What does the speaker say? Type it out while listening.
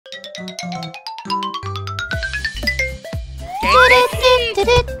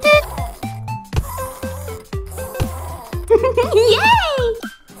Yay!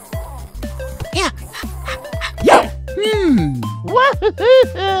 Yeah. Yeah. Woohoo!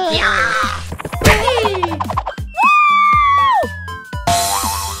 Yeah. Hey.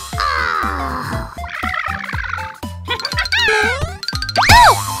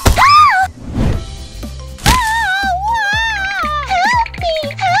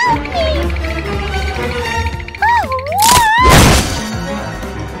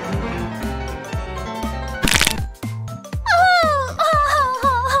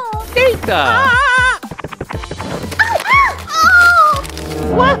 Data!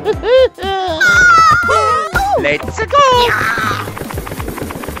 Let's go!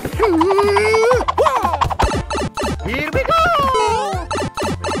 Here we go!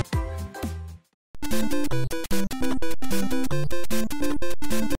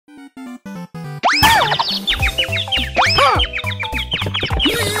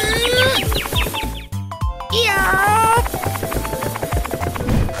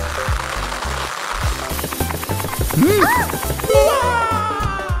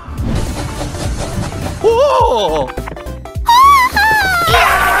 Oh!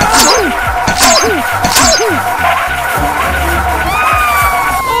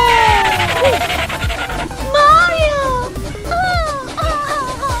 Mario!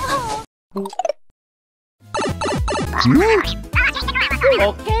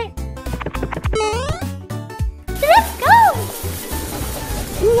 Okay. Let's go!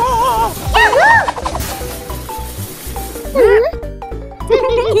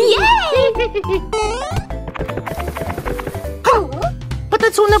 Yay!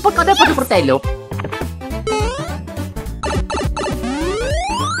 Ba't sunang pagkada pa sa portelo?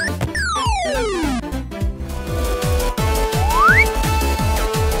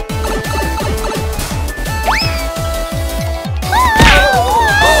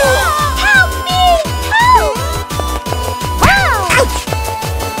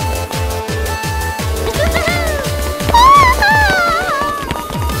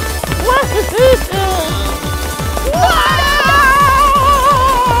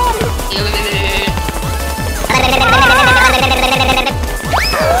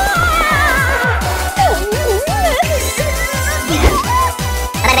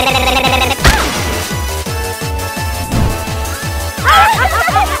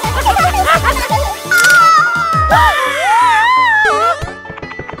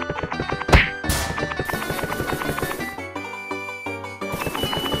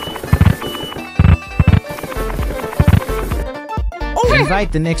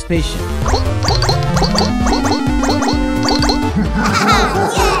 Invite the next patient.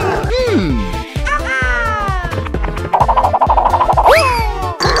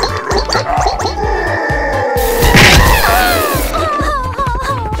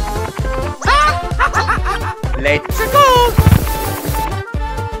 Let's go!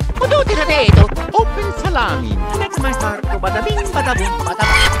 Maduti na dito. Open salami. Let's start to badabing, badabing,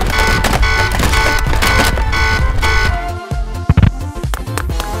 badabing.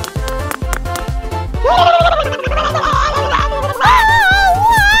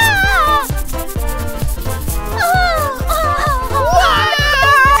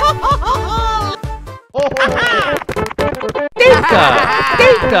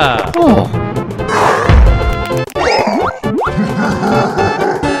 Data! Oh.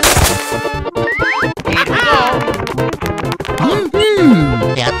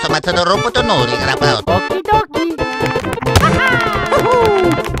 Piazza Mazzadoro Potonori, Grappato. Okidoki!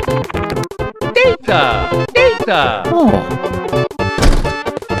 Data! Data! Oh.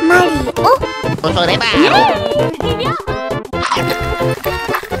 Mario! Professore Mario.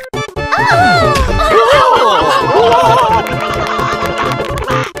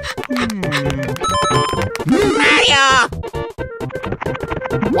 Mario!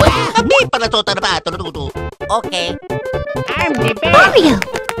 Kami pala ito tanabato na tuto. Okay. I'm the best! Mario!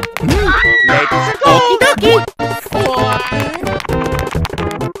 Let's go! Okidoki.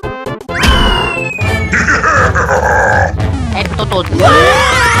 Eto to.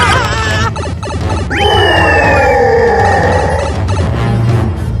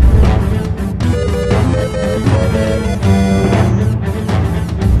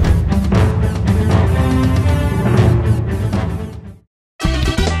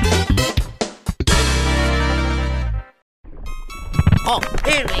 Oh,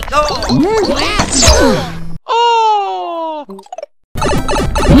 here we go. Let's go. Oh!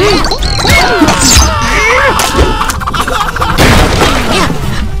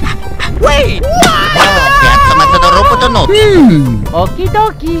 Wait! Piazza Mazzadoro Potonori. Okie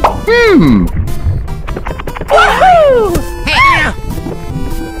dokie. Hey.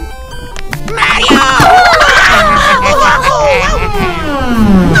 Mario!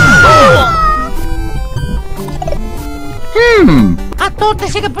 Ato,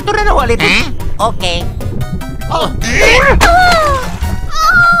 sige pa ito na ulit. Okay.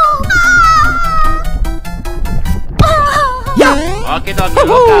 Okie dokie,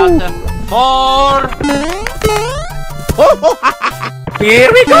 look out. 4.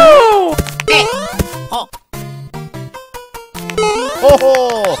 Here we go! Hey. Oh.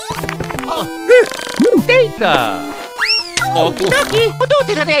 Data! Okie dokie.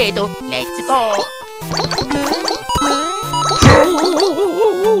 Tututi na dito. Let's go.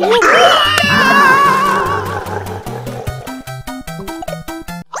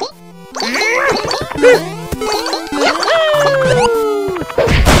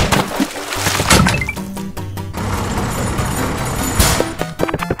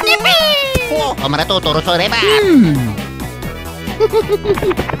 Om ratuturo sore ba?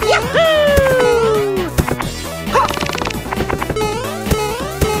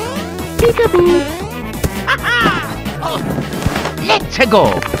 Peekaboo! Let's go!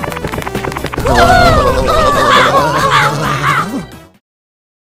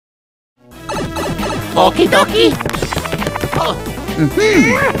 Okie dokie.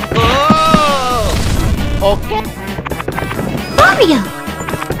 Okay. Mario!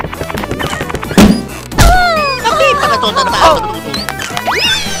 Okay, palatuto na ba?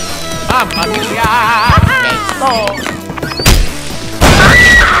 Mamma mia! Let's go.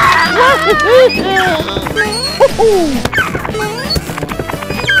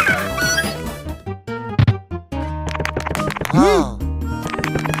 Oh.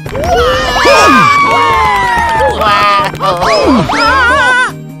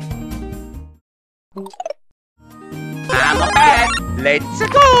 I'm a pet! Let's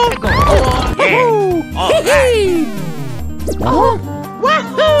go! Yeah! Alright!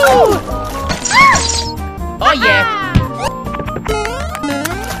 Wahoo! Oh yeah!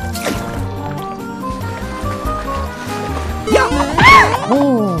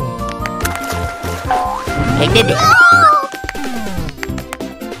 I did it.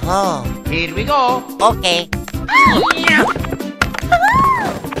 Oh. Here we go! Okay.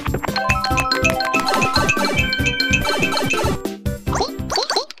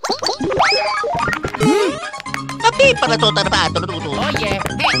 Tapi palatuto na ba? Tututo. Oh yeah!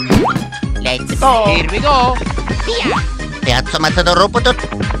 Let's go. Here we go! Lihat sama sedoro putut.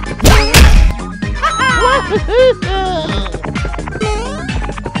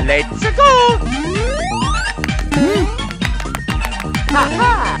 Let's go!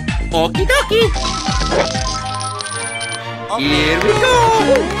 Haha! Okie dokie! Here we go!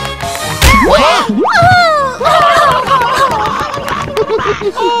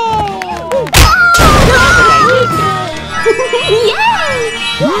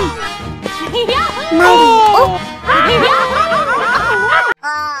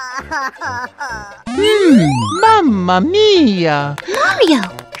 Mamma mia! Mario!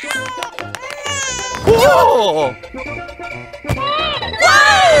 Whoa!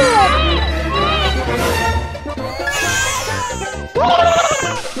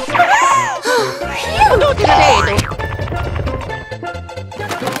 Tututi na dito.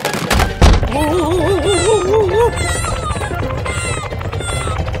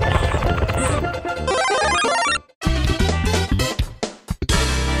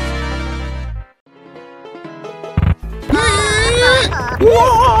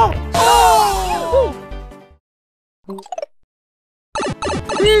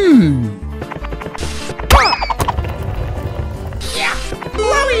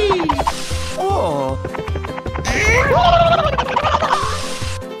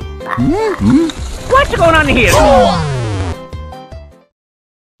 What's going on here?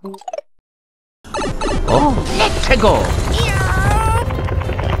 Oh, let's go.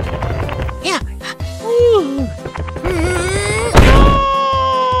 Yeah.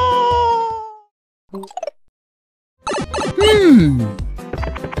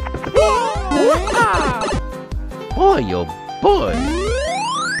 Boy, oh boy.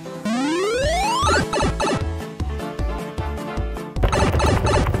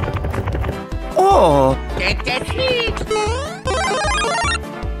 Oh, Get that heat.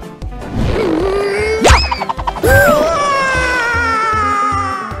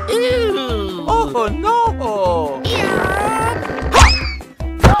 oh no.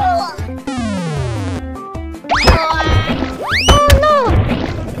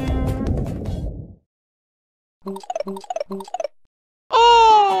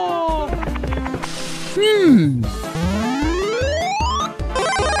 Oh!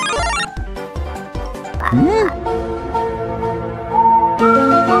 Mario,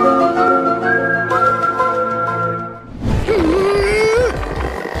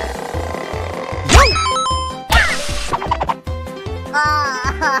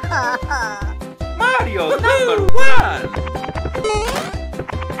 #1!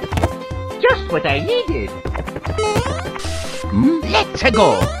 Just what I needed. Let's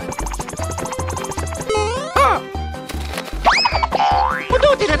go!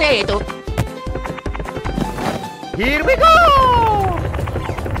 Potuti na rito! Here we go!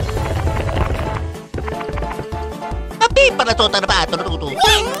 Tapi para to tarbato na tuto!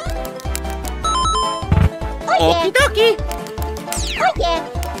 Okidoki! Oh yeah.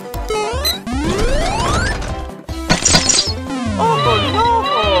 Oh no!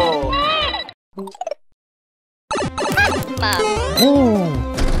 Mom. Oh!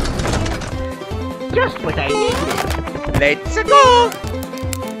 Just what I needed. Let's go!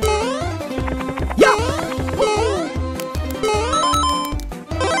 Yeah!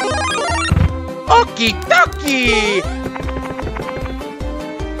 Okidoki!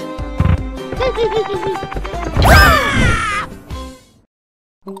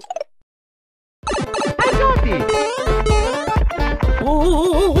 I got it!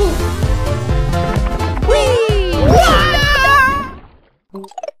 Oh! Whee!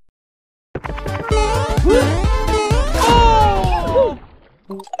 Oh!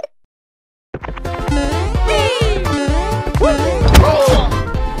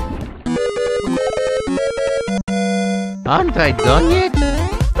 Aren't I done yet?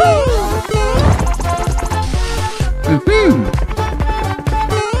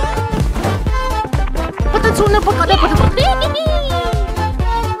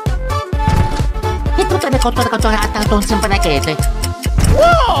 Ito ka na koto na at ang simpanakete.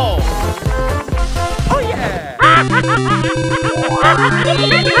 Whoa! Oh yeah!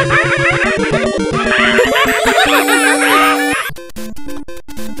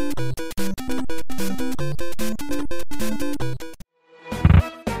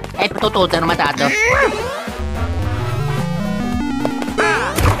 Ito tututo na matado.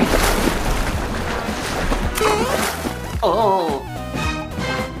 Oh!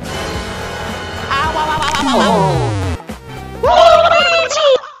 Luigi!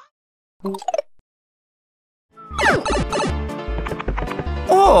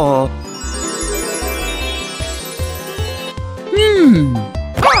 Oh!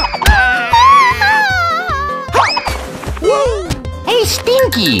 Hey,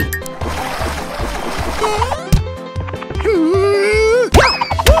 Stinky!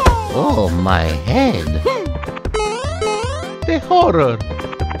 Oh, my head! The horror!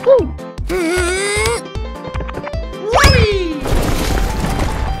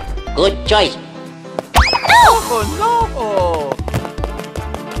 Good choice. Oh no!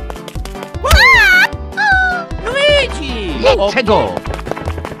 Luigi! Let's go!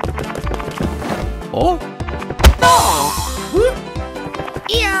 Oh? Oh!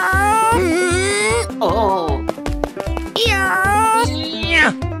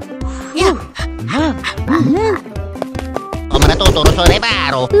 Come natuturo sa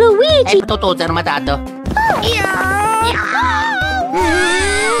reparo? Luigi! Ito tututo na matado.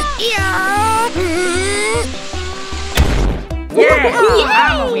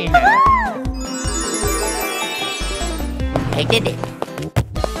 I'm a winner! I did it.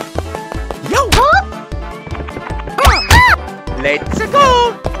 Yo! Let's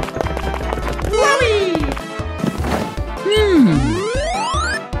go! Wowie!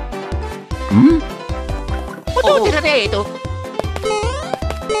 Potuti na rito.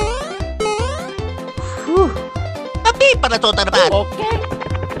 Tapi para to tarbato. Okay.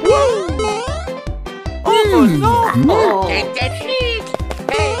 Oh no! Oh! Get me!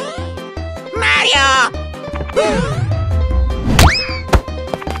 Hey! Mario!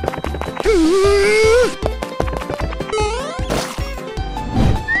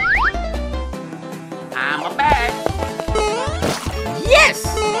 I'm back! Yes!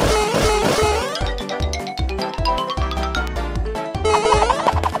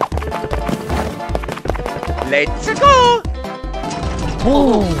 Let's go!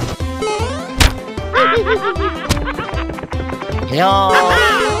 Oh! Yo!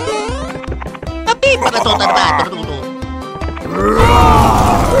 Tapi para to tarbato tuto.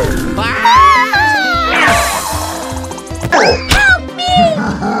 Help me!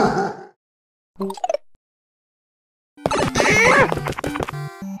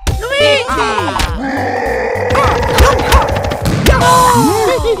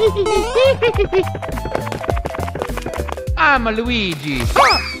 I'm a Luigi!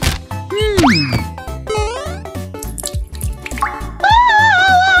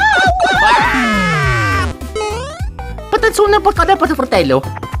 sul portafortello.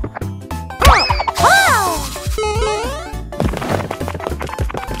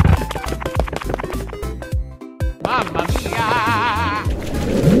 Mamma mia!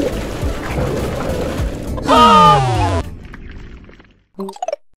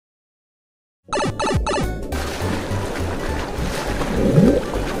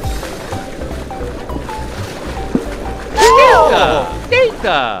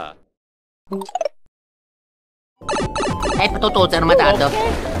 Data! È tutto armatato.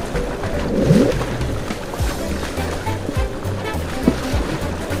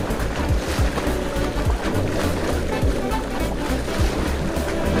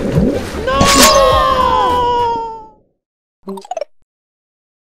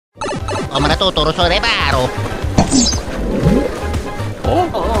 Ho mandato tutto rosso reparo.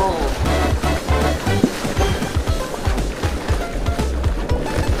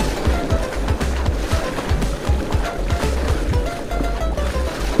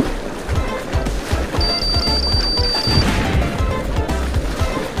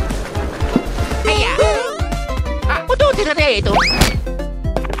 Ho tutti da dietro. Ho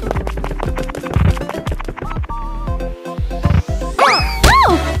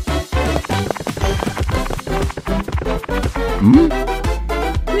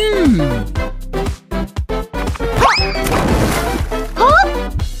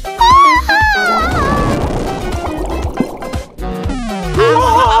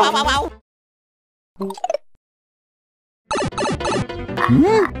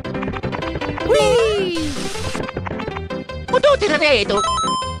tutti da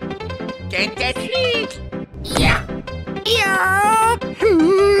dietro. Yeah.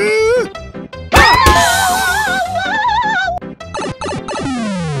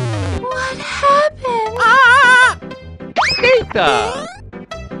 What happened? Data!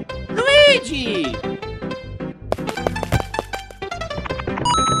 Luigi!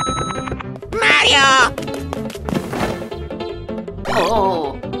 Mario!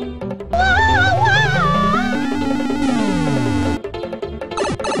 Oh!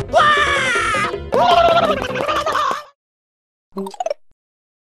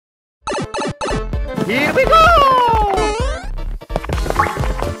 Here we go!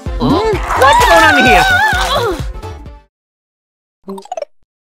 Oh! What's going on here?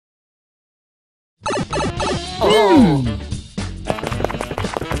 Oh!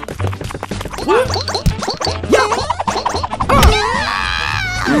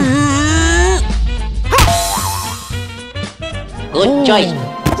 Good choice.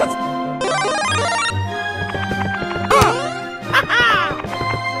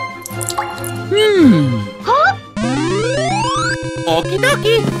 Okie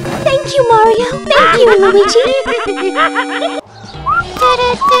dokie! Thank you, Mario. Thank you, Luigi.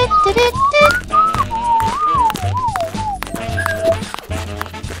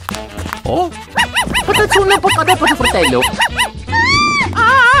 Oh! Potete sul portafortello.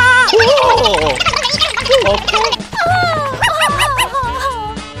 Oh! Ok!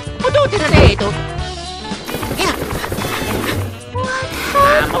 Ho tutti da dietro.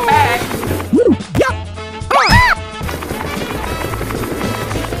 I'm back!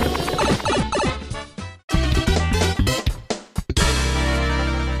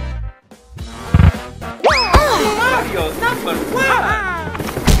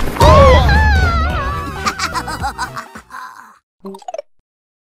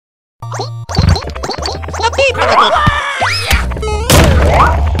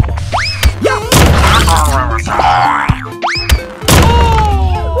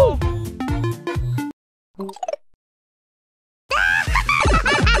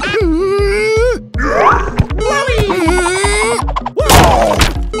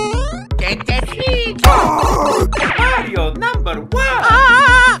 Mario number one! Mario number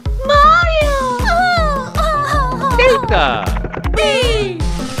one! Mario! Data!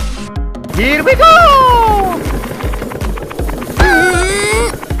 Here we go!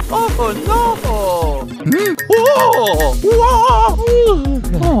 Oh no! Oh! Whoa!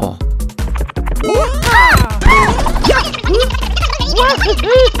 Oh!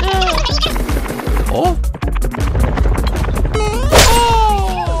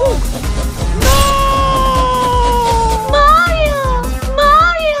 Mario!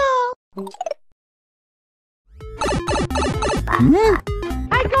 Mario!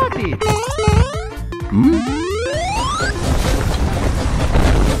 I got it!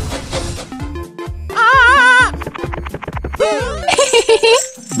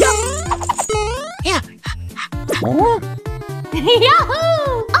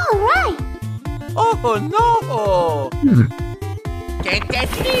 Yahoo! All right. Oh no! Get that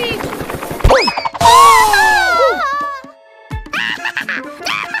cheese.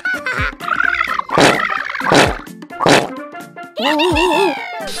 Good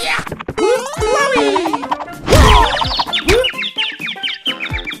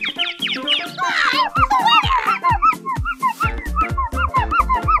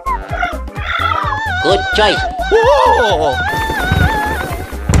choice. Oh!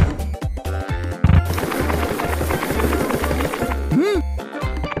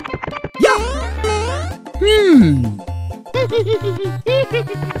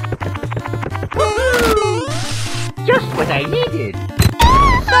 Just what I needed.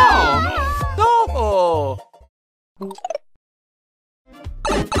 No!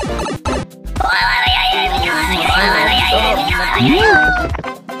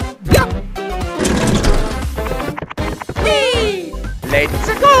 No! Let's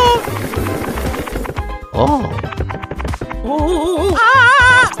go! Oh! Oh!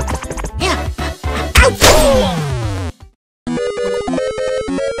 Ah! Yeah.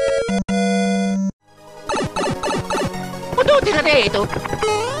 Maduti na dito.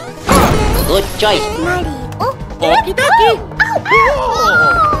 Good choice. Mario. Okie dokie!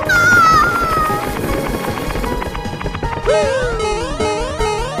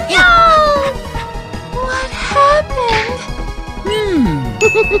 What happened?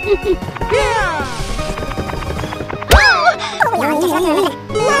 Yeah!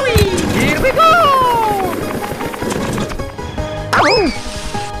 Here we go!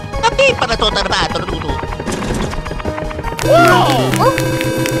 Tapi para to tarbato dulu.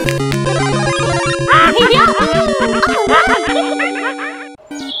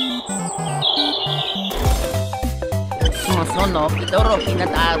 Sono pitoro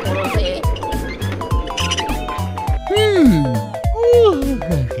pinatapuro si.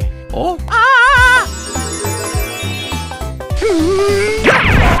 Oh! Ah!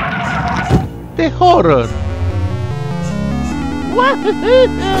 The horror! What's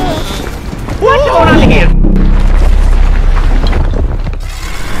going on here?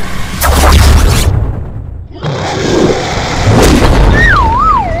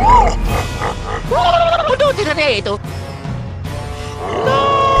 Maduti na dito.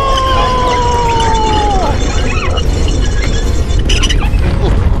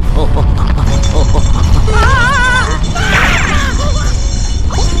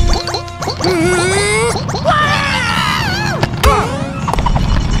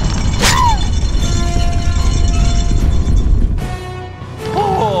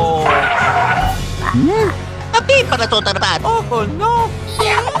 Tapi para to tarbato. Oh no!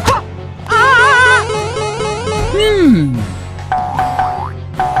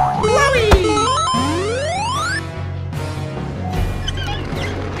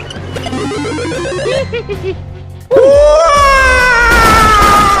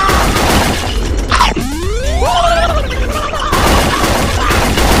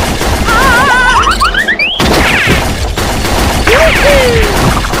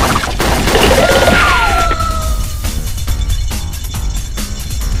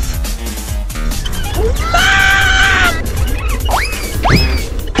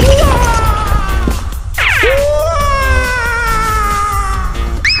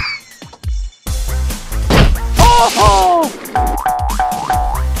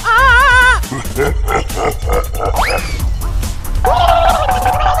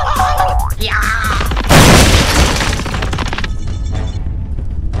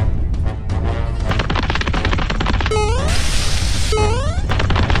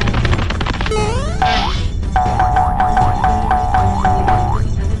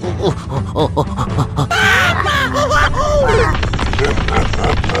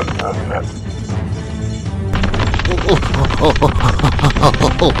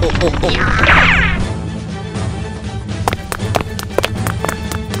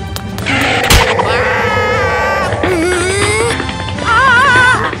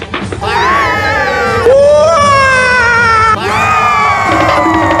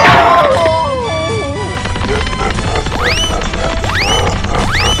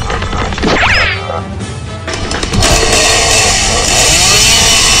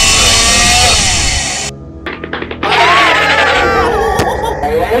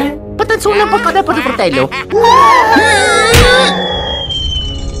 Sulla un po' da fratello.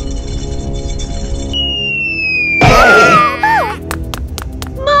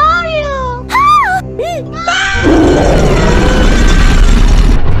 Mario!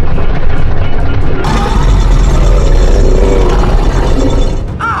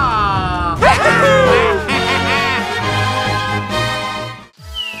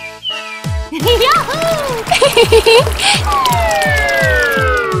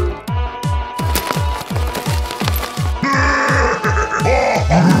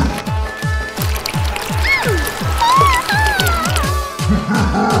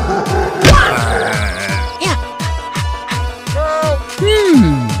 Oh!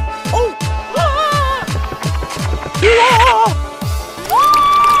 Oh!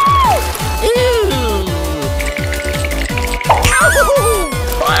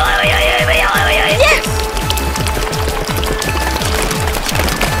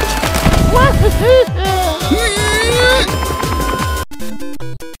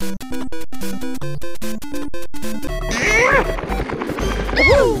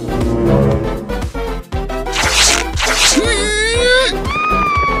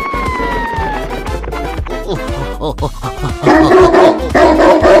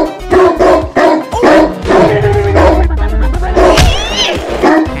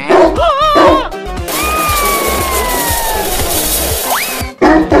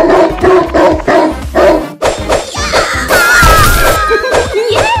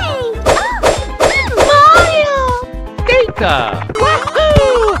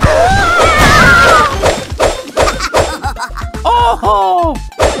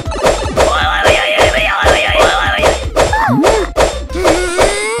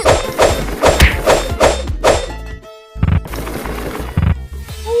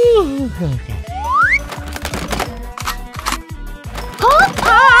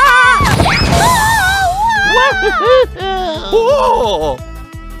 Oh!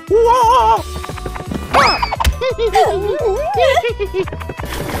 Wow!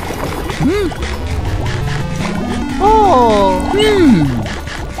 Oh!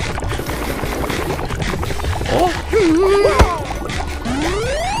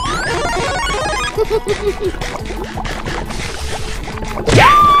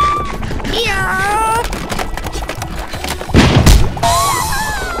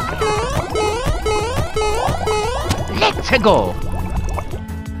 Let's go!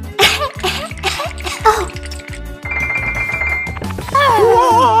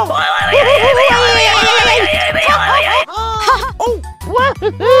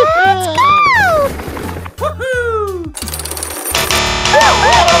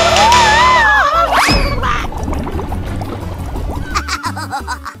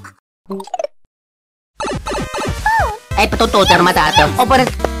 Ay, patututo, armatato. O para...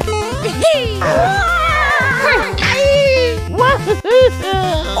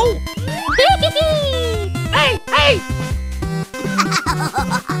 Oh! Hey! Hey!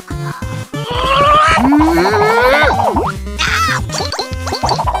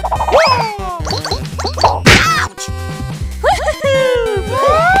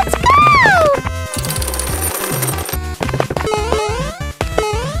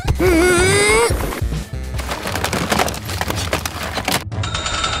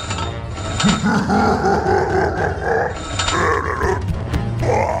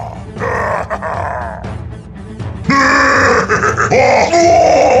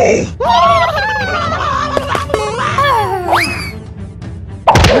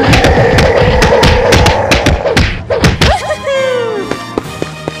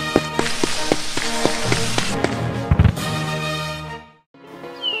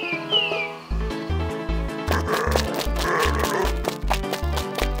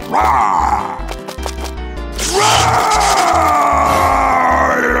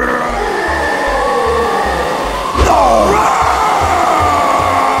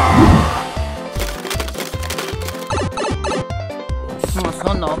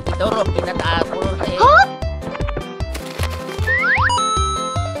 Sono, pitoro, pinatato.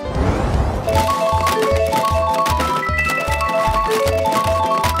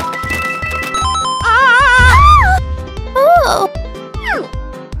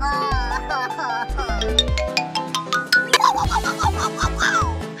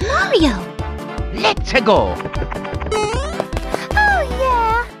 Mario! Let's go! Oh,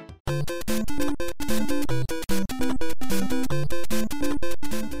 yeah!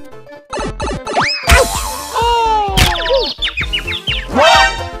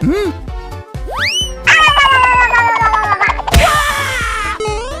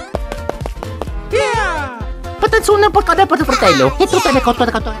 Patanzuna po kada po fratello. Ito tane ko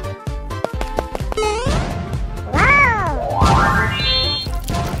to.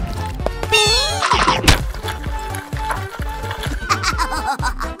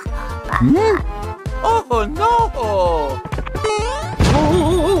 Oh no!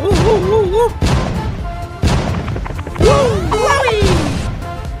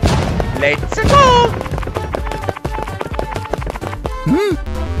 Let's go!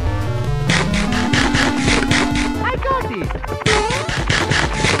 I got it!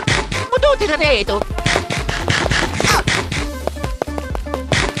 Mututi na dito.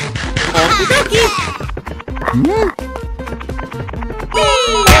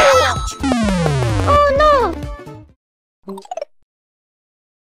 Oh, no!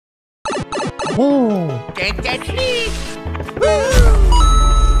 Oh. Can't catch me.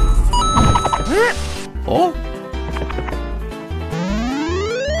 Oh.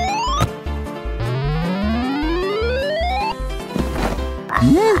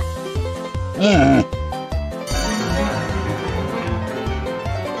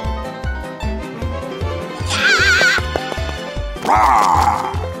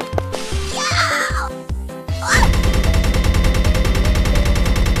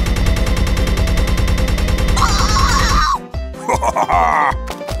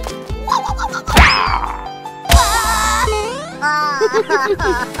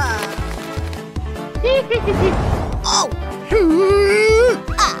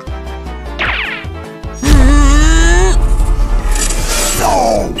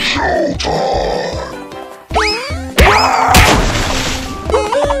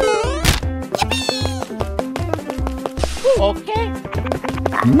 Okay.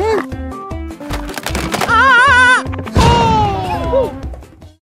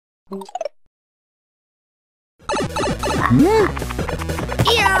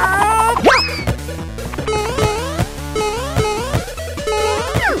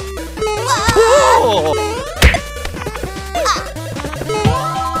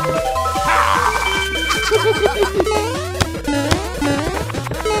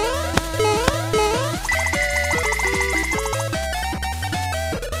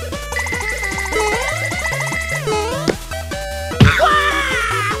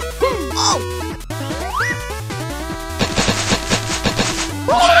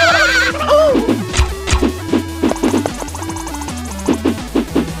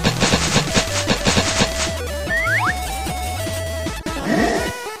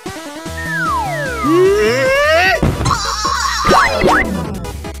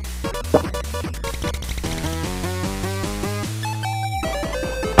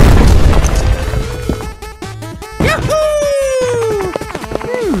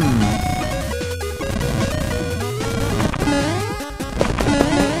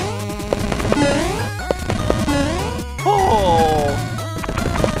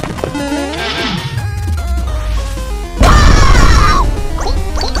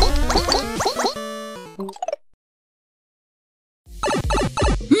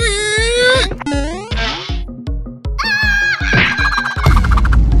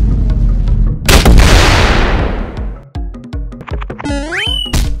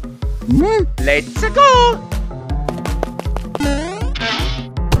 Let's go.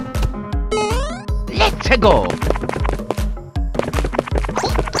 Let's go.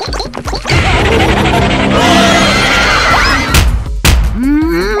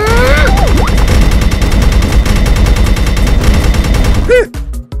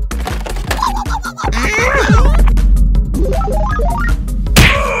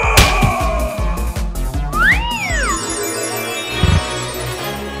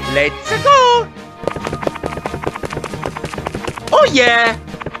 Let's go! Oh yeah!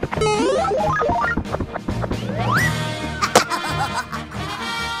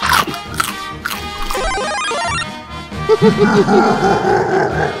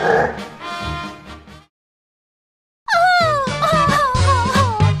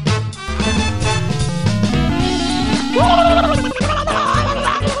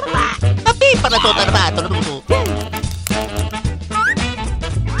 Tapi para to tarbato.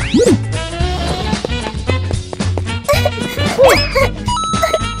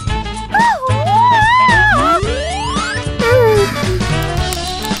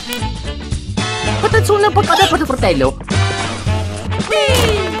 Patatsunan pagkada pa sa fratello.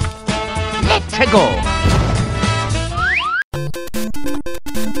 Let's go!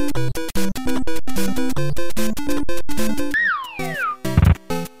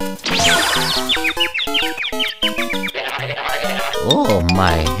 Oh,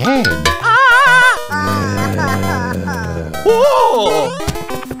 my head. Oh!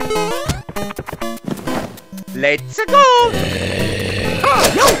 Let's go!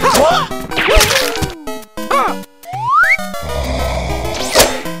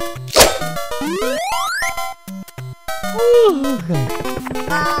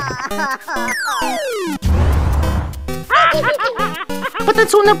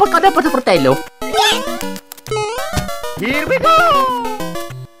 Patatsunan pagkada pa sa fratello. Here we go!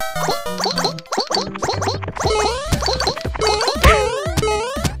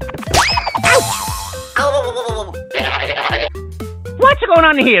 What's going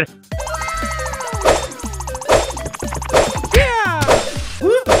on here?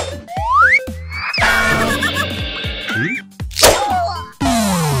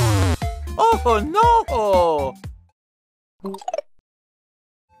 Oh no!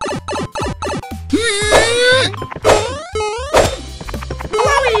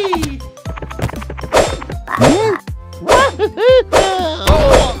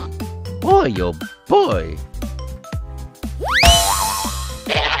 Mario boy.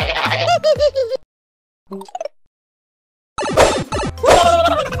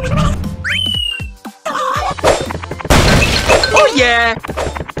 Oh yeah!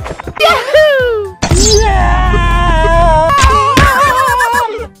 Yahoo!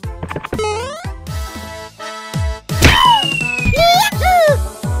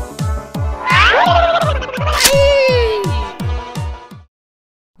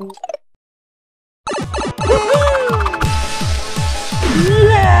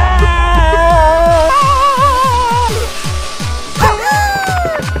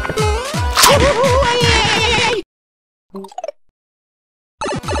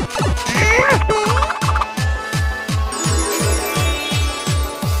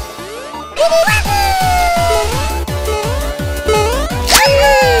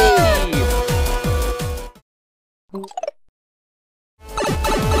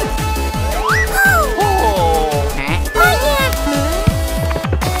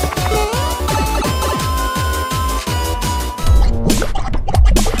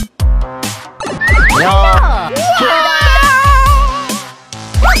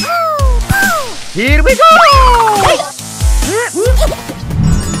 Here we go!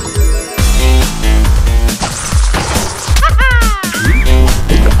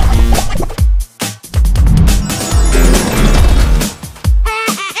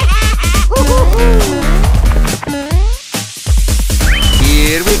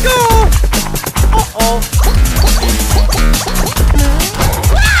 Here we go! Uh-oh!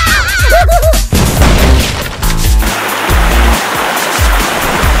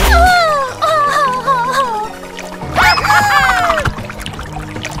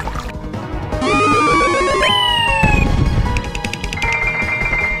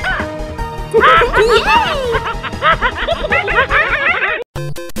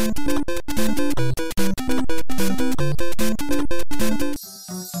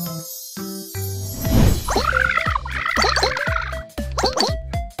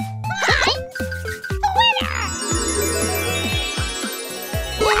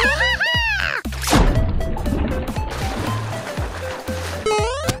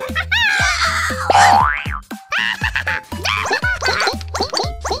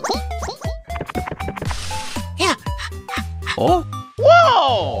 Oh!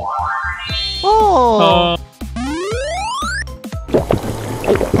 Whoa! Oh!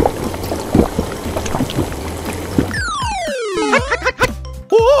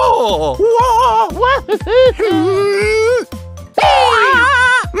 Whoa! Whoa!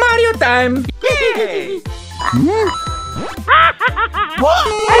 Mario time! Yay!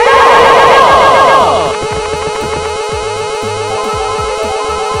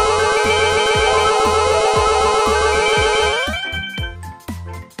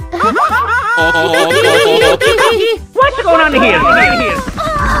 What's going on here?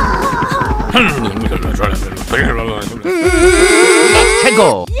 Let's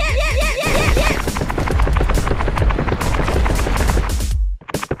go!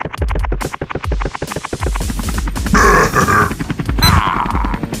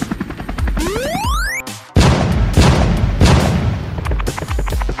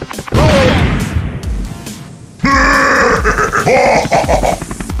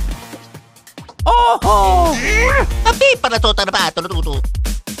 Oh! Tapi para to tanpa tutu.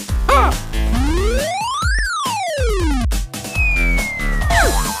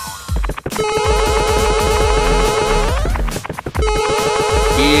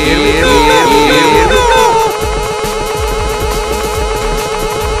 Here we go!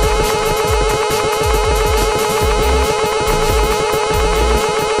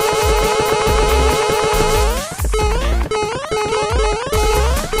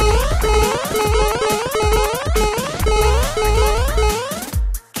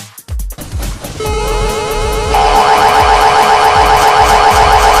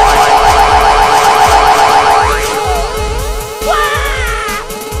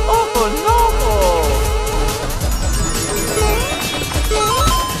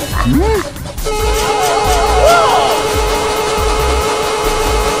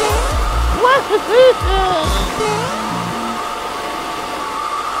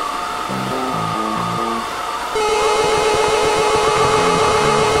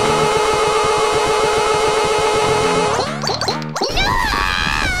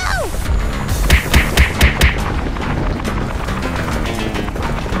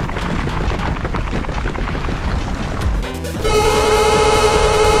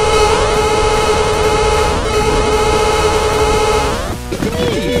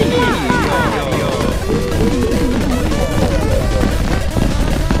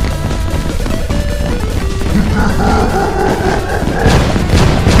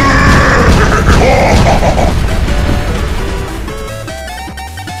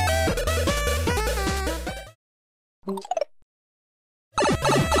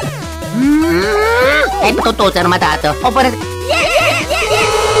 tutto armatato. Oppure...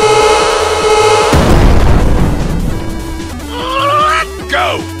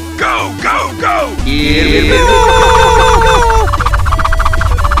 Go! Go! Go! Go! Here we go!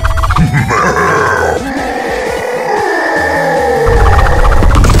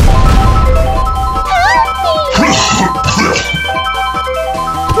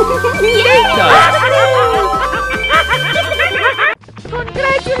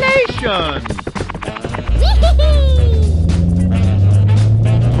 Congratulations!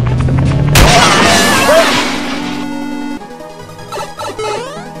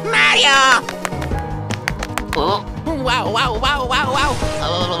 Mario! Oh. Wow, wow, wow, wow, wow!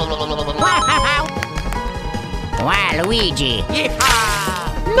 Wow, Luigi!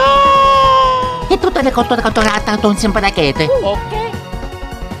 Yeehaw! No! E tutte le cotolate non sempre racchette. Ok.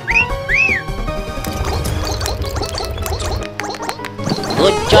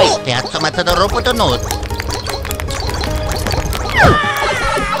 Good choice, piazza mazzato roboto note.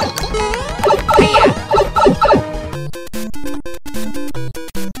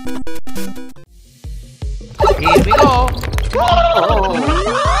 Here we go!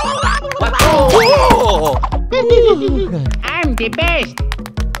 Oh. I'm the best!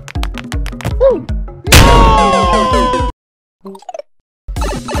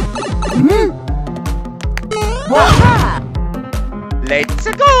 Let's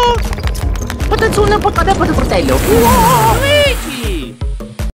go! Potenzone un po' da per il fratello. Wow, Luigi!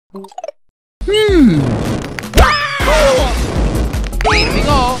 Here we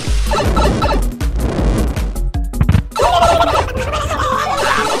go!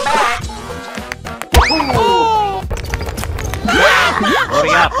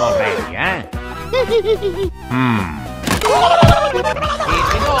 Hurry up already, eh? Here we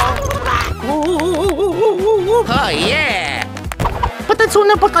go! Oh yeah!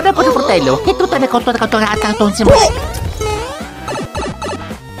 Potenzone un po' da per il fratello. E tutte le cotolate non sempre.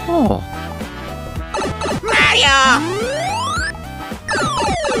 Oh. Mario!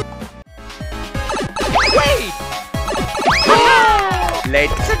 Wait!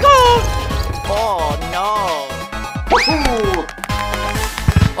 Let's go! Oh no!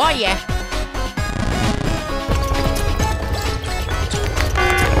 Oh yeah!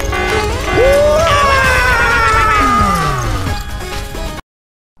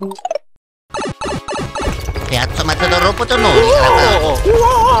 Piazza mazzato roboto noi,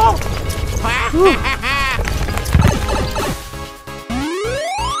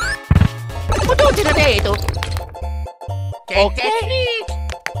 Ma tu ti vedo! Ok.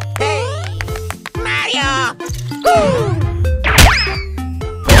 Hey! Mario!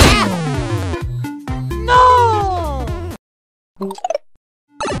 No!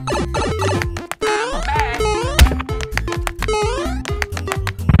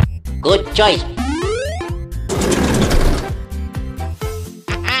 Good choice.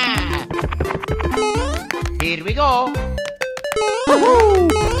 Here we go!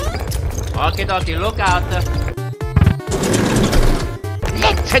 Okie dokie, look out!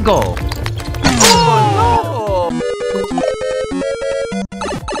 Let's go! Oh no!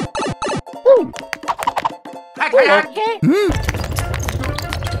 Okay.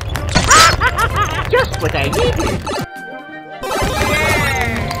 Just what I needed!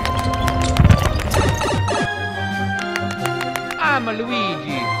 I'm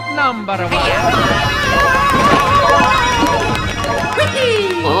Luigi, number one!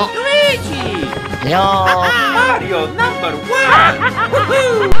 Oh. Luigi! No! Mario, number one!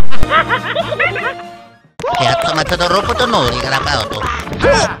 Piazza mazzato roboto noi, grappato.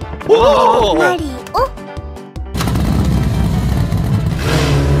 Oh! Mario.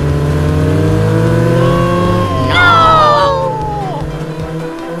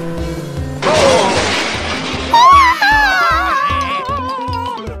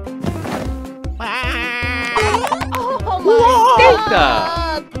 Data!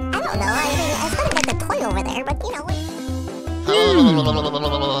 I don't know. I was gonna get the toy over there, but you know.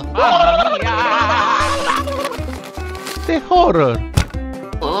 Mamma mia! The horror!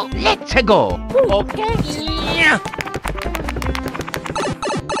 Oh. Let's go! Okay?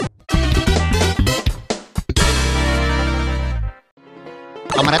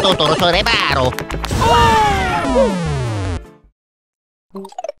 Come tutto lo so reparo.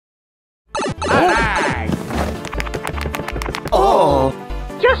 Alright! Oh!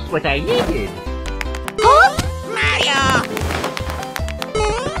 Just what I needed! Mario!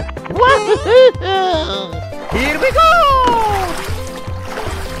 Here we go!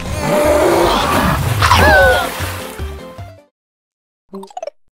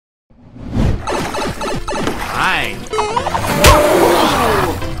 Fine!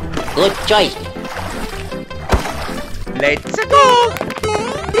 Good choice. Let's go!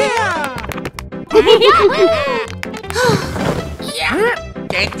 Yeah!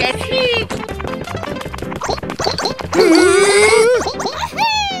 Get that heat!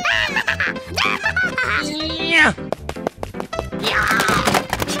 Yeah!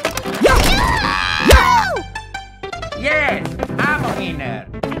 Yes, I'm a winner.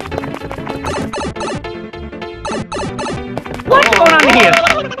 What's going on here?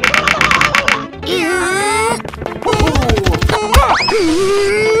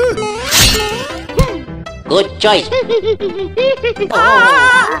 Good choice.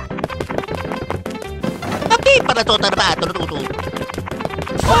 Tapi pada to terbato tutu.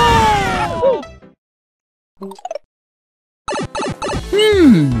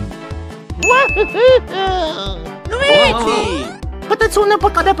 Luigi! Patazzone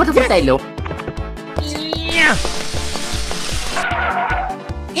porca da fratello. Yeah!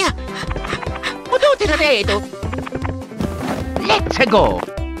 Ya. Udah tirato. Let's go!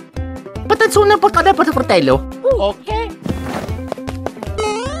 Patazzone porca da fratello. Ok.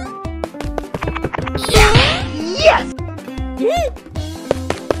 Yes! Yeah!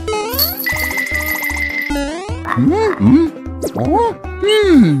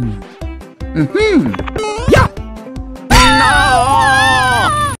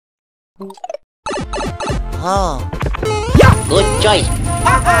 Oh. Good choice.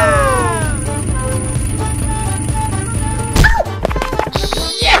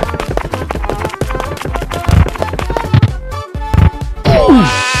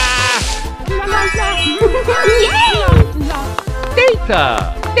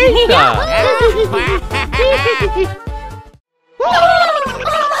 Data! Data!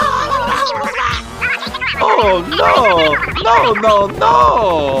 Oh no! No, no,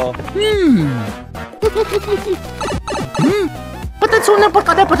 no! Patazzone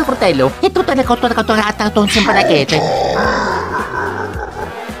porca da fratello. E tutte le cotture catturate con sempre la chete.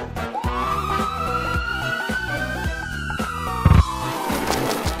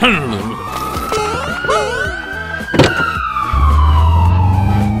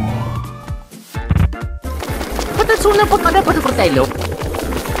 Patazzone porca da fratello.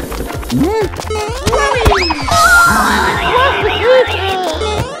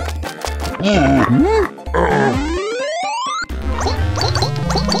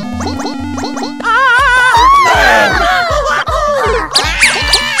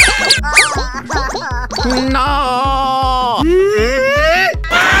 No.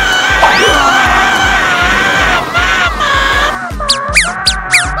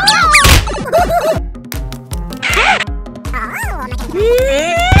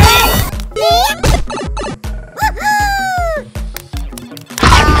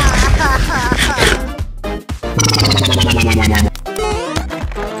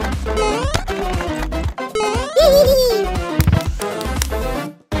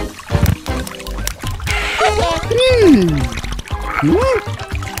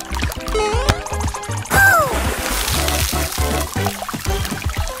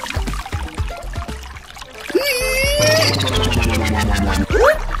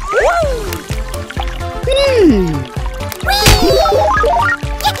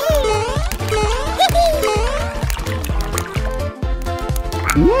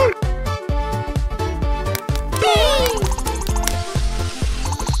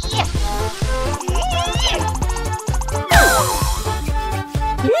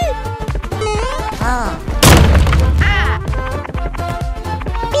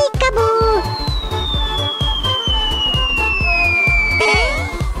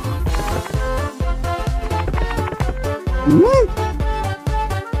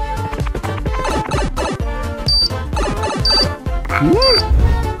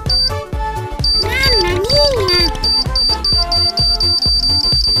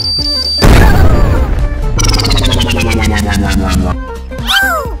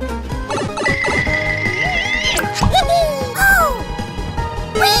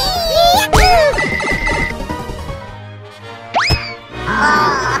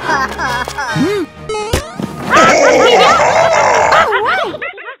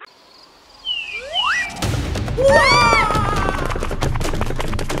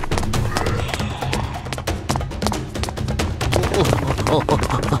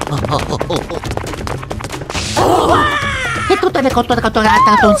 E tutte le cotture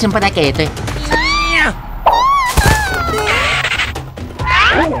catturate con sempre la chete.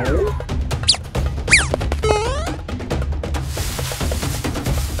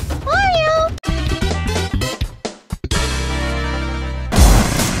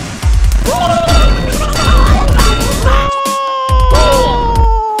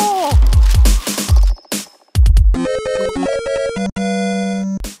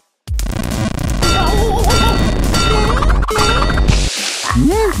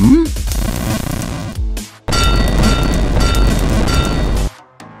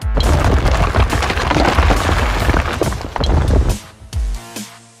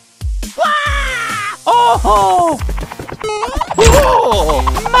 Oh! Oh!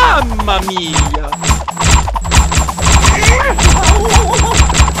 Mamma mia!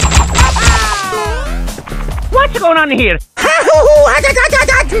 What's going on here?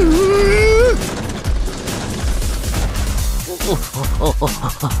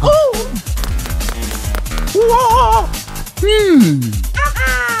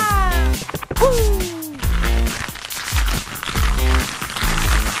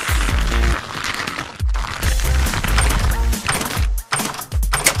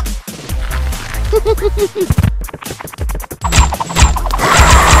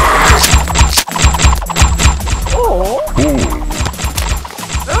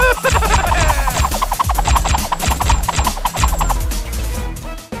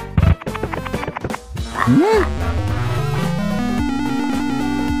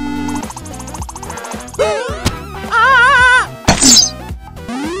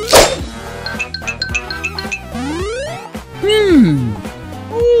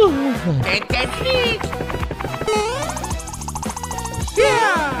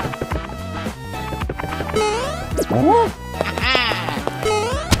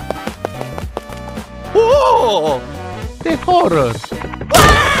 Oh! The horror!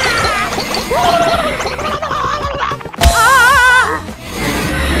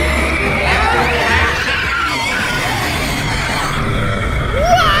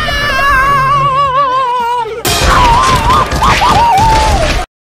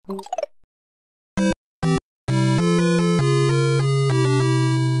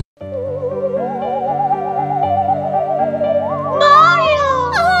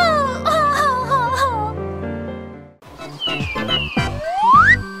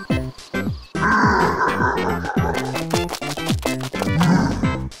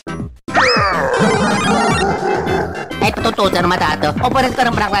 Tutusan matado. Operas ka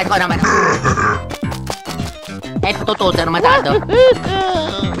ng prangkay ko naman. Tutusan matado.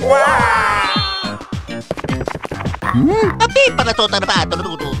 Tapi para tutar pa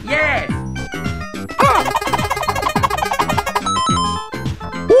tututu. Yes!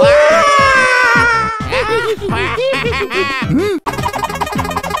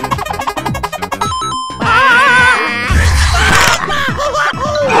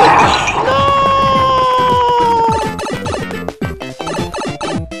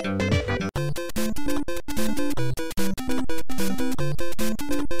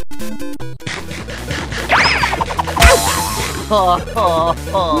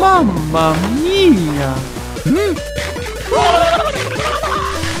 Mamma mia!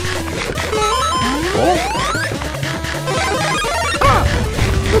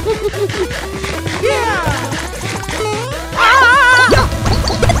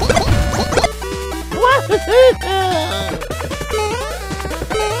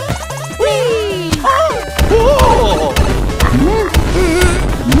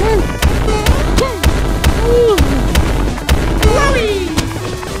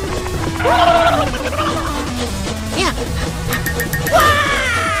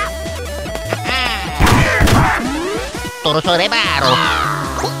 Toro sore baro.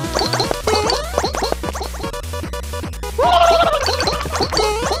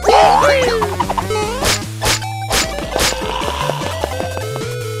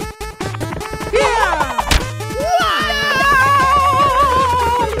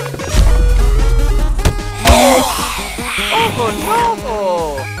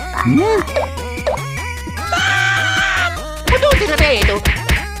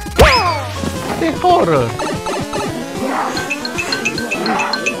 The horror!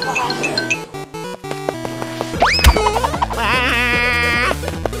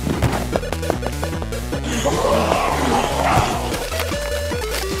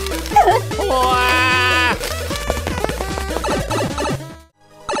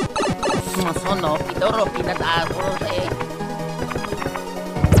 Sono pitoro pinataro eh.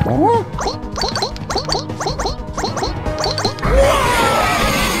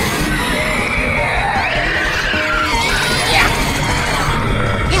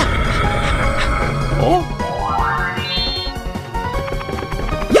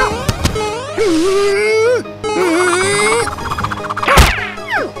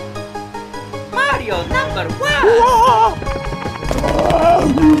 Mario #1!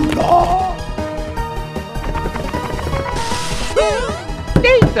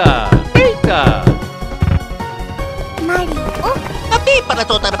 Data! Data! Mario. Tapi para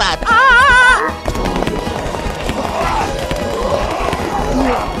tutar pa.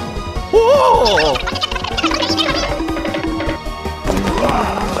 Oh!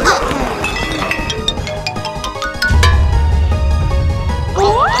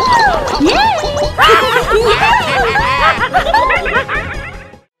 Yeah!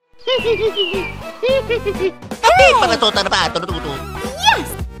 Papi para total pato tutu.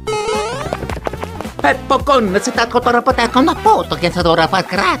 Pokon, nasitat ko to rapat ako na po. Tagyan sa dora pa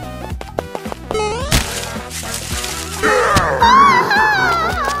krat.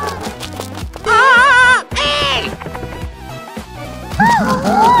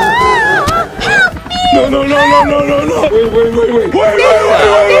 No, no, no, no, no, no, no! Wait! Wait!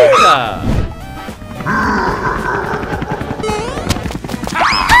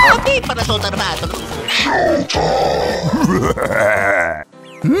 Papi para total pato tutu.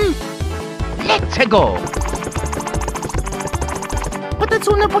 Let's go!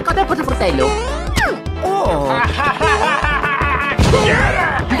 Patatsunan pa ka dapat sa portelo. Oh!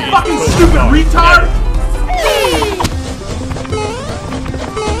 Fucking stupid retard!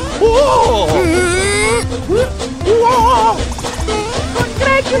 Whoa! Whoa!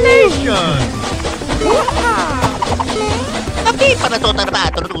 Congratulations! Papi para total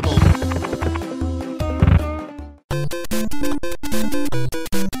pato tutu.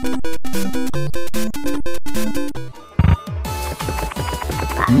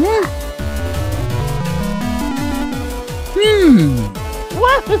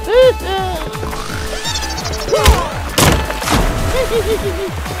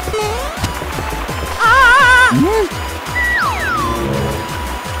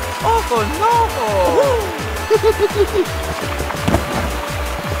 Oh no!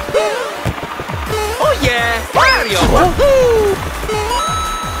 Oh yeah! Mario! Woohoo!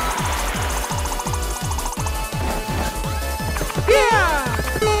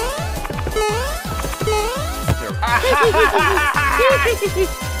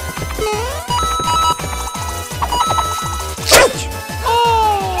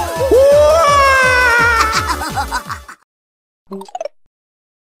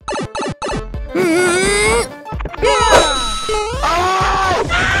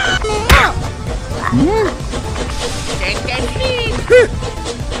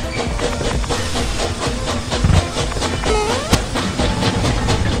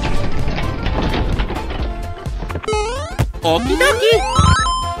 Okie dokie!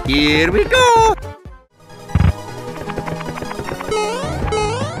 Here we go!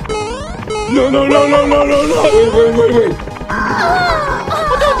 No, no, no, no, no, no, no! Wait!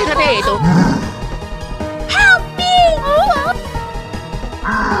 Pututin na dito! Help me!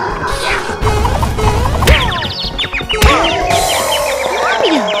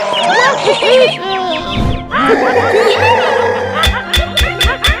 Okay.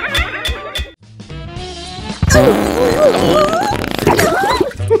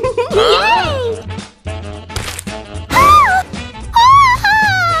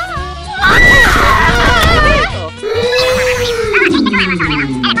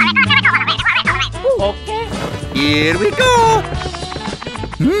 Here we go!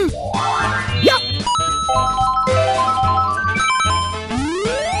 Yup!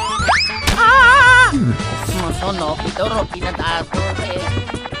 Sono, pitoro, pinatato,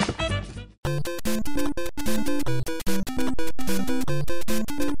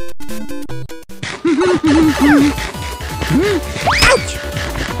 Ouch!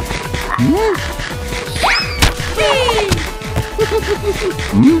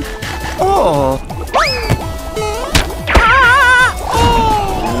 Oh!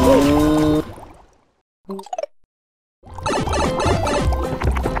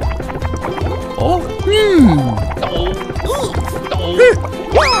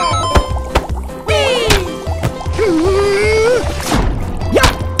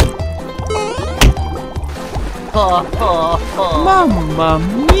 Oh! Mamma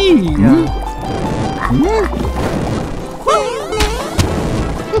mia!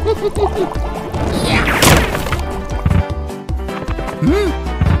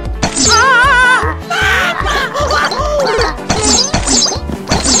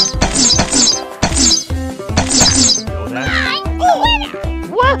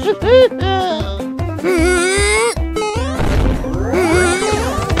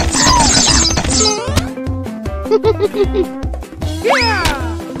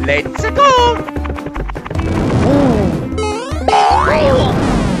 Let's go!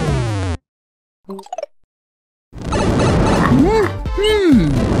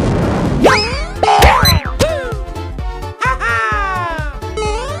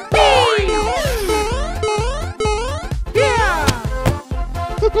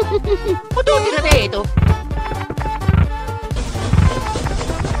 Pututin na dito.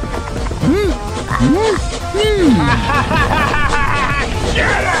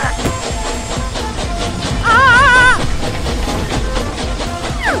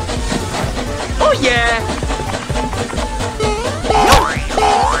 Oh yeah!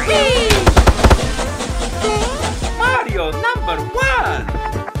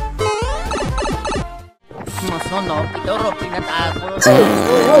 loro pinatapos. Hey!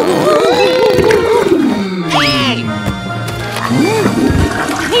 Yay!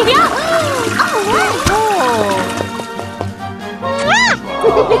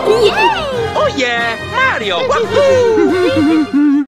 Oh yeah! Mario! Wahoo!